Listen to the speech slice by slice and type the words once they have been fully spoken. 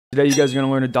Today you guys are going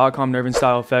to learn a Dotcomnirvan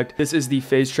style effect. This is the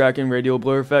phase tracking radial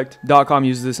blur effect. Dotcom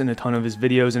uses this in a ton of his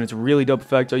videos and it's a really dope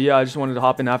effect. So yeah, I just wanted to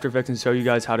hop in After Effects and show you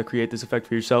guys how to create this effect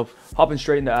for yourself. Hopping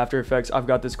straight into After Effects, I've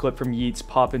got this clip from Yeat's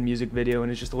Poppin' music video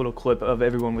and it's just a little clip of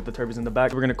everyone with the turbos in the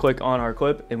back. We're going to click on our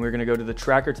clip and we're going to go to the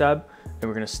tracker tab and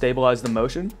we're going to stabilize the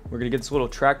motion. We're going to get this little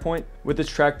track point. With this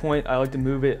track point, I like to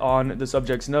move it on the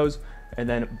subject's nose and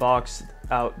then box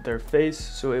out their face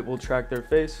so it will track their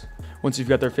face. Once you've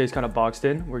got their face kind of boxed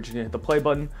in, we're just gonna hit the play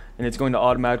button and it's going to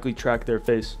automatically track their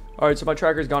face. All right, so my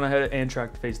tracker's gone ahead and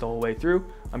tracked the face the whole way through.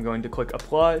 I'm going to click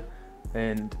apply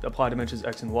and apply dimensions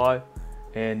X and Y.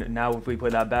 And now if we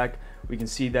play that back, we can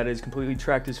see that it's completely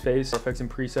tracked his face. Effects and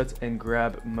presets, and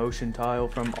grab motion tile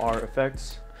from our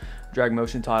effects. Drag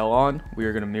motion tile on. We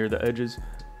are gonna mirror the edges,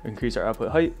 increase our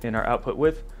output height and our output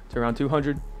width to around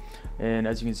 200. And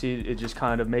as you can see, it just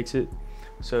kind of makes it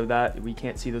so that we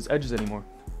can't see those edges anymore.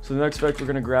 So the next effect we're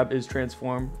going to grab is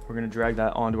transform. We're going to drag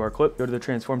that onto our clip. Go to the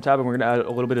transform tab and we're going to add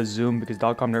a little bit of zoom because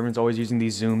Dotcomnirvan is always using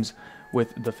these zooms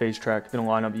with the face track. We're going to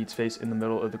line up Yeat's face in the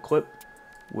middle of the clip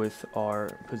with our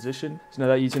position. So now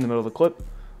that Yeat's in the middle of the clip,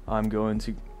 I'm going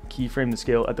to keyframe the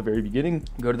scale at the very beginning,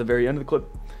 go to the very end of the clip,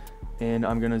 and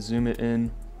I'm going to zoom it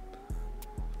in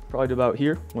probably to about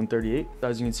here, 138.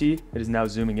 As you can see, it is now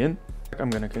zooming in. I'm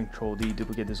going to Control D,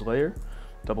 duplicate this layer,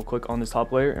 double click on this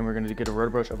top layer, and we're going to get a rotor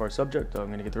brush of our subject. So I'm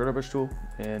going to get the rotor brush tool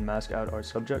and mask out our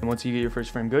subject. And once you get your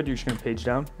first frame good, you're just going to page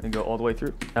down and go all the way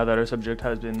through. Now that our subject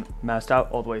has been masked out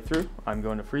all the way through, I'm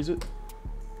going to freeze it.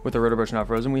 With the rotor brush now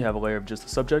frozen, we have a layer of just the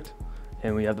subject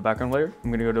and we have the background layer.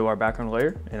 I'm going to go to our background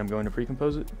layer and I'm going to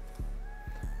pre-compose it.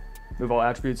 Move all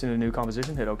attributes into a new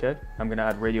composition, hit OK. I'm going to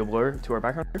add radial blur to our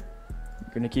background layer.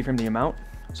 I'm going to keyframe the amount.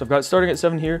 So I've got starting at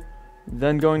 7 here,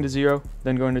 then going to 0,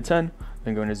 then going to 10,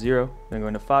 then going to 0, then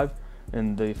going to 5,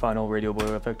 and the final radial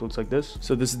blur effect looks like this.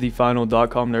 So this is the final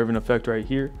Dotcomnirvan effect right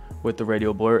here with the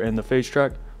radial blur and the face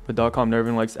track. But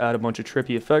Dotcomnirvan likes to add a bunch of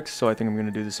trippy effects, so I think I'm going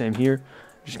to do the same here.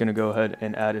 I'm just going to go ahead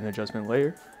and add an adjustment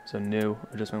layer. So new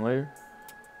adjustment layer.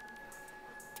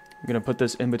 I'm going to put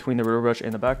this in between the rotor brush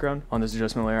and the background. On this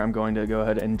adjustment layer, I'm going to go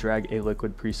ahead and drag a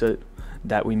liquid preset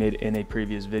that we made in a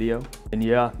previous video. And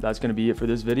yeah, that's going to be it for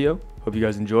this video. Hope you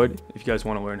guys enjoyed. If you guys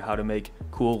want to learn how to make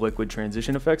cool liquid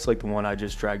transition effects like the one I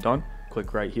just dragged on,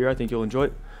 click right here. I think you'll enjoy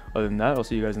it. Other than that, I'll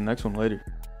see you guys in the next one later.